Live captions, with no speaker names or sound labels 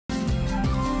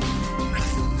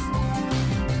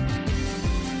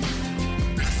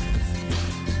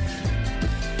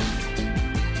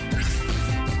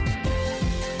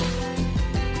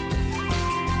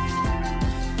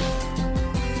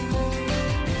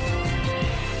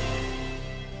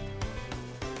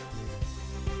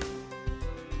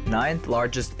9th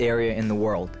largest area in the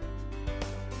world.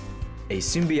 A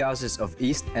symbiosis of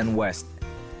East and West.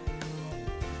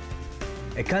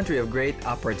 A country of great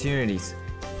opportunities,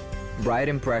 bright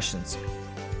impressions,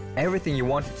 everything you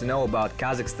wanted to know about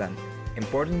Kazakhstan,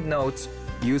 important notes,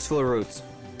 useful routes.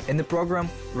 In the program,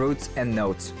 Routes and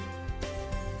Notes.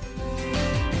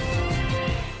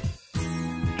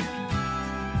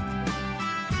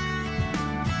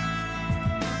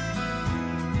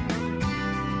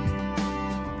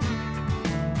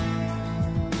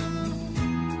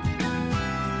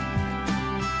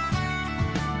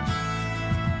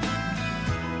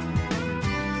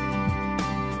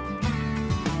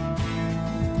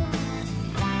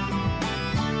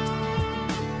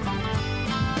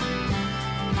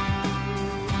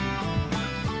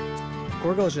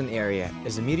 Korgalzhyn area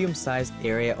is a medium-sized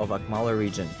area of Akmola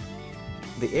region.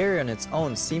 The area on its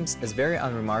own seems as a very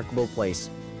unremarkable place,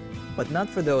 but not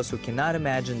for those who cannot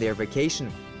imagine their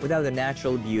vacation without the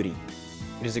natural beauty.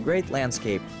 It is a great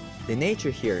landscape. The nature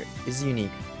here is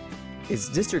unique. Its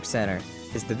district center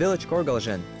is the village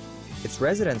Korgalzhyn. Its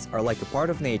residents are like a part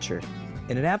of nature,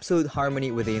 in an absolute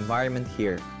harmony with the environment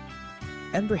here.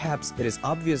 And perhaps it is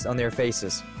obvious on their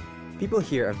faces. People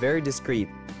here are very discreet.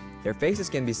 Their faces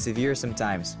can be severe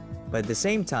sometimes, but at the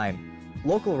same time,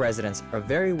 local residents are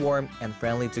very warm and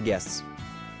friendly to guests.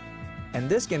 And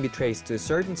this can be traced to a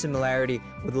certain similarity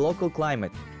with the local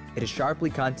climate. It is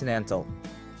sharply continental.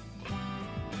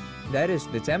 That is,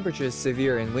 the temperature is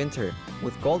severe in winter,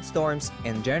 with cold storms,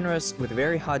 and generous with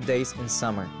very hot days in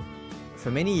summer. For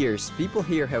many years, people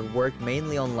here have worked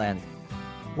mainly on land.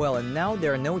 Well, and now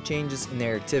there are no changes in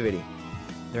their activity.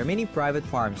 There are many private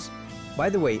farms. By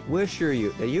the way, we assure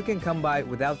you that you can come by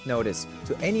without notice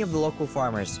to any of the local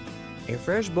farmers. A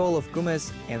fresh bowl of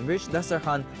kumes and rich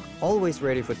dasarhan always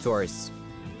ready for tourists.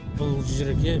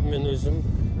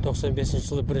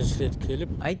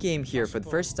 I came here for the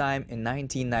first time in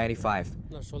 1995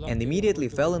 and immediately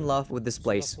fell in love with this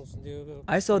place.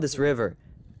 I saw this river,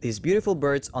 these beautiful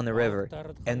birds on the river,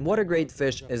 and what a great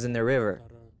fish is in the river.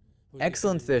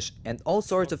 Excellent fish and all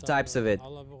sorts of types of it.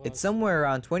 It's somewhere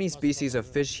around 20 species of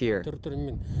fish here.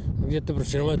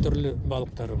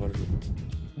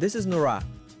 This is Nura,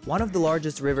 one of the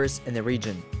largest rivers in the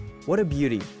region. What a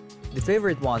beauty! The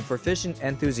favorite one for fishing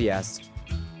enthusiasts.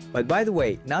 But by the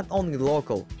way, not only the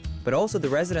local, but also the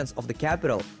residents of the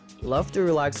capital love to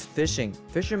relax fishing.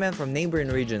 Fishermen from neighboring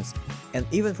regions and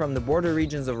even from the border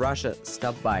regions of Russia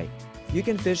stop by. You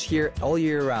can fish here all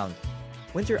year round.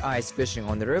 Winter ice fishing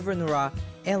on the river Nura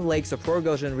and lakes of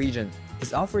Korgalzhyn region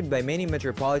is offered by many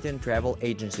metropolitan travel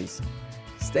agencies.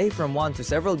 Stay from 1 to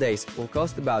several days will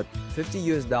cost about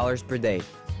 $50 per day.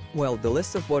 Well, the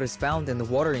list of what is found in the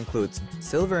water includes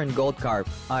silver and gold carp,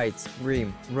 ice,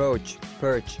 bream, roach,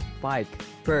 perch, pike,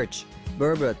 perch,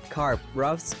 burbot, carp,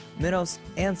 ruffs, minnows,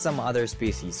 and some other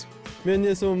species.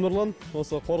 Менің есімім Нұрлан,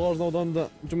 осы Korgalzhyn ауданында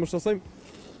жұмыс жасаймын.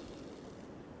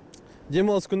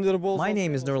 Демалыс күндері болса. My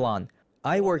name is Nurlan.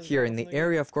 I work here in the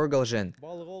area of Korgalzhyn.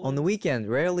 On the weekend,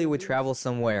 rarely we travel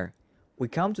somewhere. We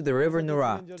come to the river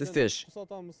Nura to fish.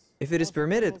 If it is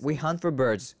permitted, we hunt for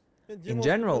birds. In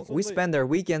general, we spend our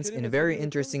weekends in a very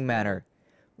interesting manner.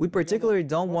 We particularly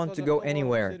don't want to go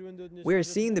anywhere. We are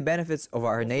seeing the benefits of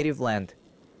our native land.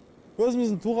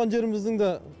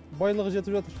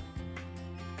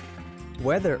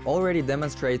 Weather already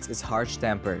demonstrates its harsh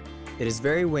temper. It is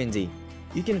very windy.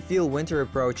 You can feel winter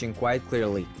approaching quite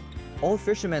clearly. All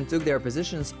fishermen took their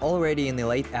positions already in the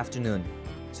late afternoon,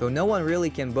 so no one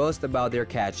really can boast about their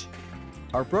catch.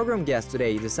 Our program guest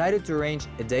today decided to arrange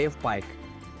a day of pike.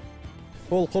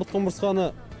 A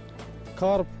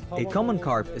common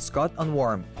carp is caught on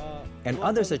worm and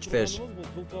other such fish,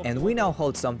 and we now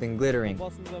hold something glittering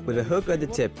with a hook at the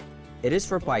tip. It is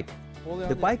for pike.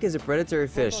 The pike is a predatory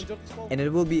fish, and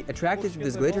it will be attracted to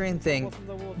this glittering thing,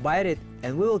 bite it,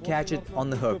 and we will catch it on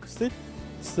the hook.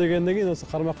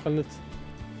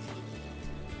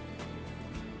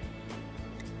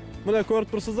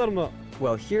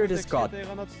 Well, here it is caught.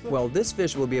 Well, this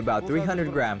fish will be about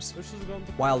 300 grams,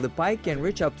 while the pike can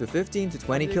reach up to 15 to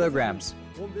 20 kilograms.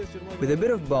 With a bit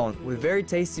of bone, with very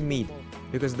tasty meat,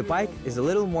 because the pike is a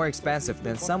little more expensive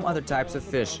than some other types of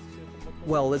fish.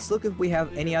 Well, let's look if we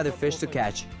have any other fish to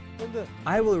catch.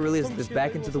 I will release this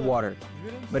back into the water,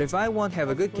 but if I won't have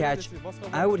a good catch,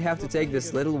 I would have to take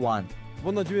this little one.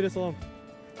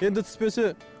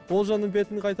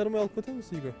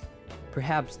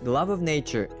 Perhaps the love of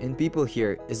nature in people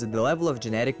here is at the level of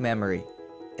genetic memory.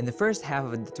 In the first half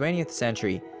of the 20th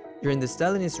century, during the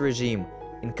Stalinist regime,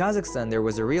 in Kazakhstan there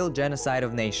was a real genocide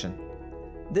of nation.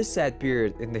 This sad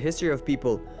period in the history of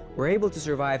people were able to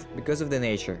survive because of the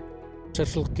nature.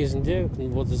 Шашлык кезінде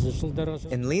 30 жылдары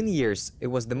In lean years, it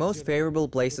was the most favorable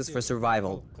places for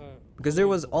survival, because there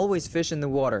was always fish in the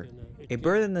water, a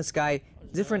bird in the sky,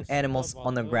 different animals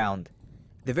on the ground.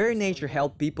 The very nature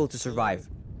helped people to survive.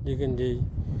 дегендей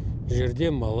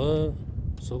жерде малы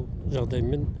сол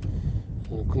жағдаймен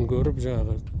күн көріп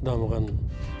жаңағы дамыған.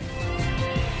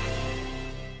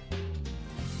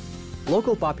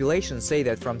 Local populations say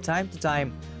that from time to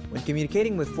time, when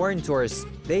communicating with foreign tourists,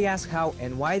 they ask how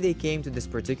and why they came to this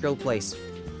particular place.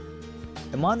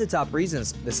 Among the top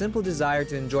reasons, the simple desire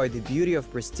to enjoy the beauty of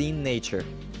pristine nature.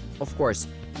 Of course,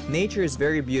 nature is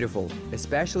very beautiful,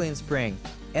 especially in spring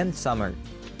and summer,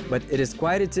 but it is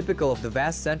quite atypical of the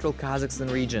vast central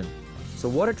Kazakhstan region. So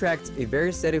what attracts a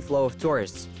very steady flow of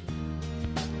tourists?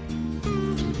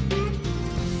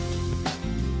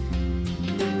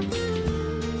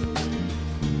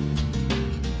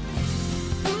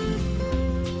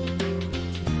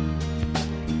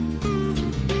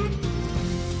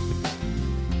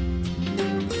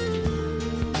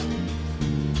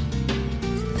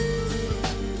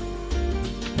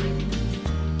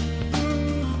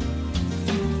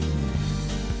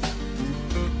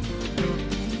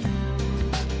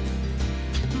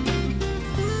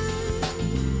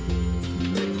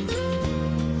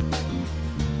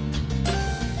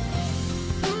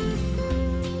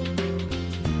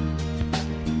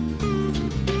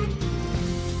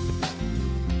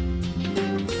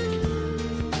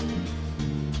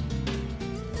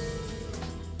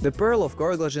 The Pearl of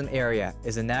Korgalzhyn area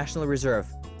is a national reserve,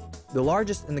 the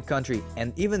largest in the country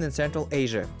and even in Central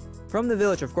Asia. From the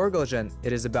village of Korgalzhyn,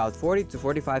 it is about 40 to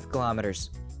 45 kilometers.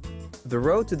 The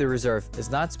road to the reserve is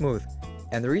not smooth,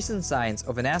 and the recent signs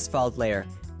of an asphalt layer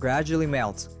gradually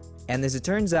melts. And as it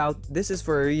turns out, this is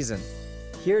for a reason.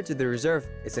 Here to the reserve,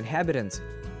 its inhabitants,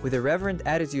 with a reverent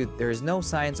attitude, there is no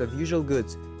signs of usual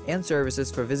goods and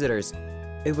services for visitors.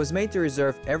 It was made to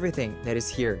reserve everything that is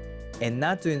here, and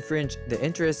not to infringe the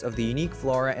interests of the unique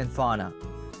flora and fauna.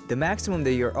 The maximum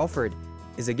that you're offered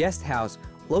is a guest house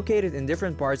located in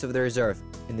different parts of the reserve,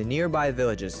 in the nearby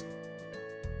villages.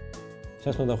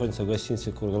 Сейчас мы находимся в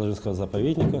гостинице Коргалжинского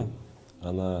заповедника.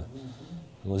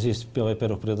 Здесь,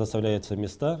 во-первых, предоставляются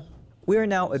места. We are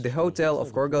now at the hotel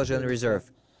of Korgalzhyn Reserve.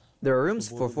 There are rooms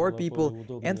for 4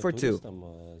 people and for 2.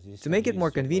 To make it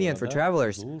more convenient for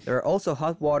travelers, there are also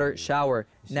hot water, shower,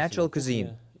 natural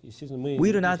cuisine.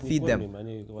 We do not feed them.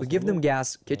 We give them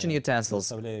gas, kitchen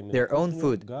utensils, their own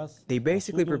food. They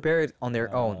basically prepare it on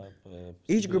their own.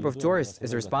 Each group of tourists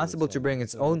is responsible to bring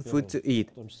its own food to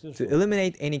eat, to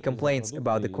eliminate any complaints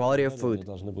about the quality of food.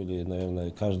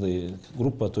 Каждая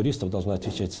группа туристов должна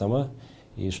отвечать сама,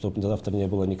 и чтобы завтра не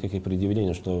было никаких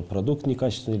предъявлений, что продукт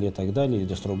некачественный или так далее,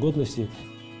 или срок годности.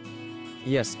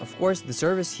 Yes, of course, the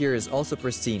service here is also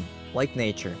pristine, like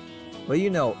nature. But you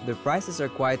know, the prices are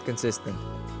quite consistent.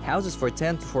 Houses for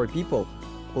 10 to 4 people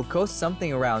will cost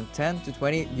something around 10 to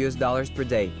 20 US dollars per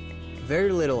day.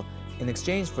 Very little in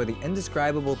exchange for the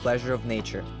indescribable pleasure of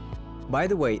nature. By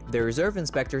the way, the reserve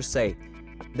inspectors say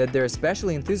that there are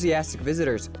especially enthusiastic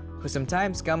visitors who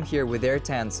sometimes come here with their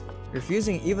tents,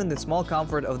 refusing even the small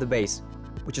comfort of the base,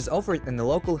 which is offered in the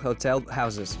local hotel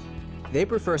houses. They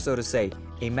prefer, so to say,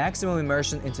 a maximum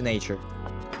immersion into nature.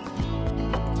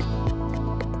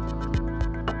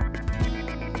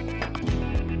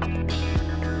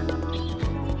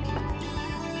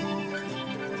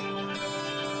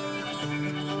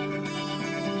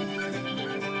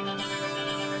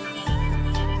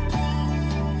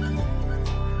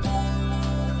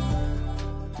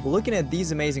 Looking at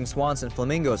these amazing swans and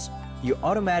flamingos, you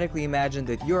automatically imagine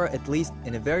that you are at least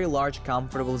in a very large,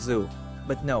 comfortable zoo.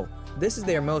 But no, this is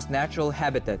their most natural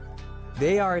habitat.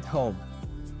 They are at home.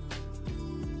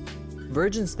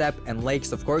 Virgin steppe and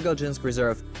lakes of Korgalzhynsk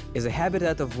Reserve is a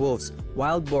habitat of wolves,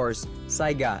 wild boars,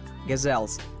 saiga,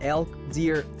 gazelles, elk,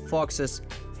 deer, foxes,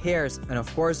 hares, and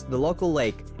of course the local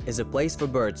lake is a place for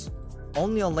birds.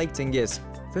 Only on Lake Tengiz,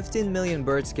 15 million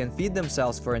birds can feed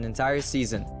themselves for an entire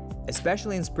season,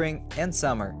 especially in spring and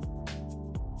summer.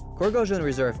 Korgalzhyn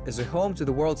Reserve is a home to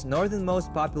the world's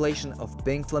northernmost population of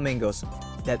pink flamingos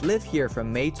that live here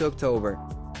from May to October.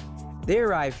 They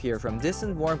arrive here from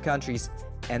distant warm countries,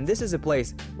 and this is a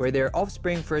place where their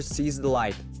offspring first sees the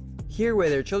light. Here where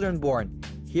their children born,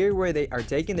 here where they are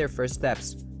taking their first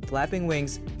steps, flapping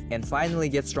wings, and finally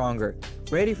get stronger,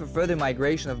 ready for further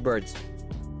migration of birds.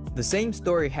 The same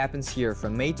story happens here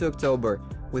from May to October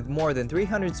with more than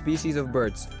 300 species of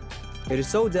birds. It is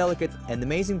so delicate and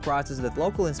amazing process that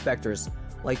local inspectors,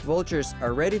 like vultures,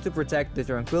 are ready to protect the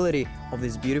tranquility of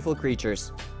these beautiful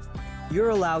creatures. You're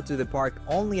allowed to the park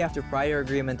only after prior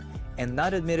agreement and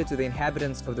not admitted to the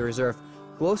inhabitants of the reserve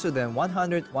closer than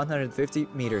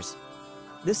 100-150 meters.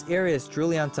 This area is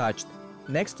truly untouched,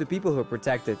 next to people who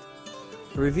protect it.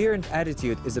 A reverent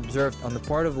attitude is observed on the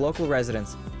part of local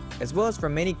residents, as well as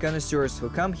from many connoisseurs who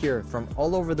come here from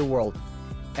all over the world,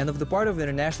 and of the part of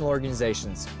international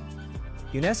organizations.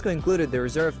 UNESCO included the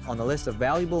reserve on a list of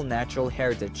valuable natural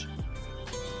heritage.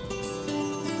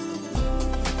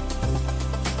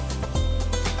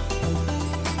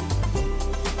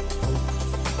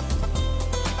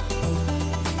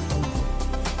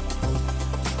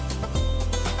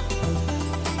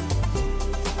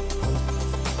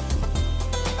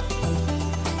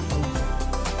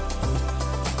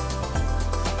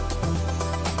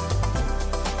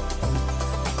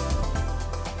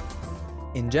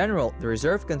 In general, the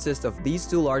reserve consists of these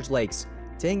two large lakes,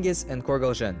 Tengiz and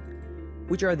Korgalzhyn,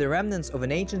 which are the remnants of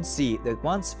an ancient sea that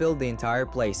once filled the entire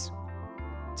place.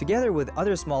 Together with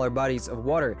other smaller bodies of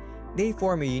water, they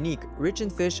form a unique, rich in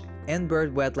fish and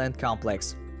bird wetland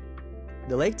complex.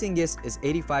 The Lake Tengiz is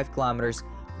 85 kilometers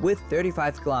width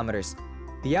 35 kilometers.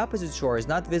 The opposite shore is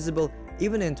not visible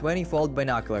even in 20-fold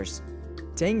binoculars.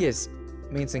 Tengiz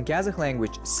means in Kazakh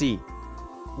language sea.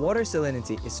 Water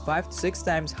salinity is 5 to 6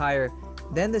 times higher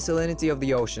than the salinity of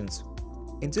the oceans.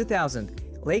 In 2000,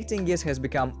 Lake Tengiz has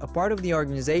become a part of the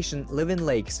organization Living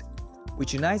Lakes,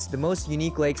 which unites the most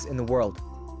unique lakes in the world.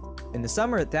 In the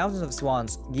summer, thousands of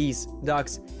swans, geese,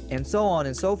 ducks, and so on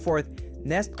and so forth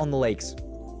nest on the lakes.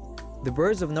 The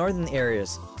birds of northern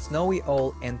areas, snowy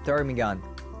owl and ptarmigan,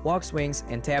 waxwings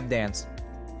and tap dance,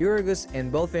 urugus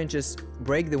and bullfinches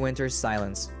break the winter's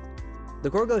silence. The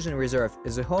Korgalzhyn Reserve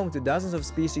is a home to dozens of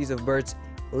species of birds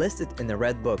listed in the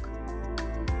Red Book.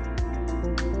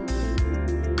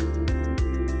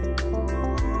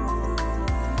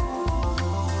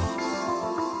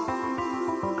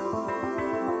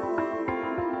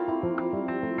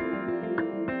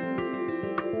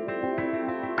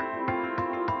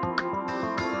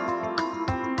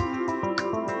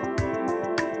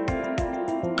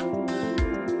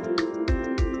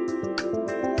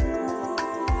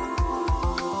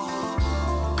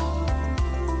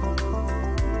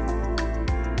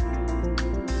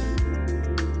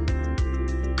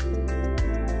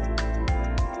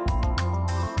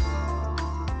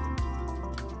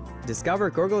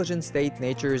 Discover Korgalzhyn State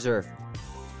Nature Reserve,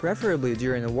 preferably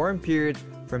during a warm period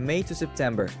from May to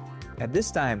September. At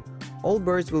this time, all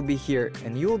birds will be here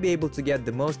and you will be able to get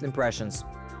the most impressions.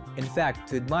 In fact,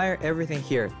 to admire everything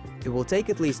here, it will take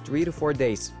at least 3 to 4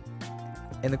 days.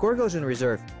 In the Korgalzhyn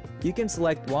Reserve, you can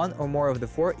select one or more of the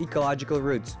 4 ecological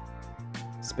routes,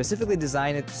 specifically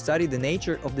designed to study the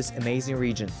nature of this amazing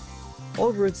region.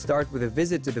 All routes start with a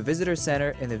visit to the visitor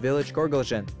center in the village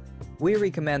Korgalzhyn. We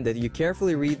recommend that you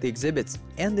carefully read the exhibits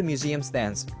and the museum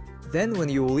stands. Then, when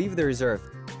you will leave the reserve,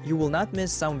 you will not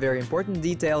miss some very important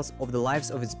details of the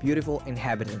lives of its beautiful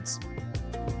inhabitants.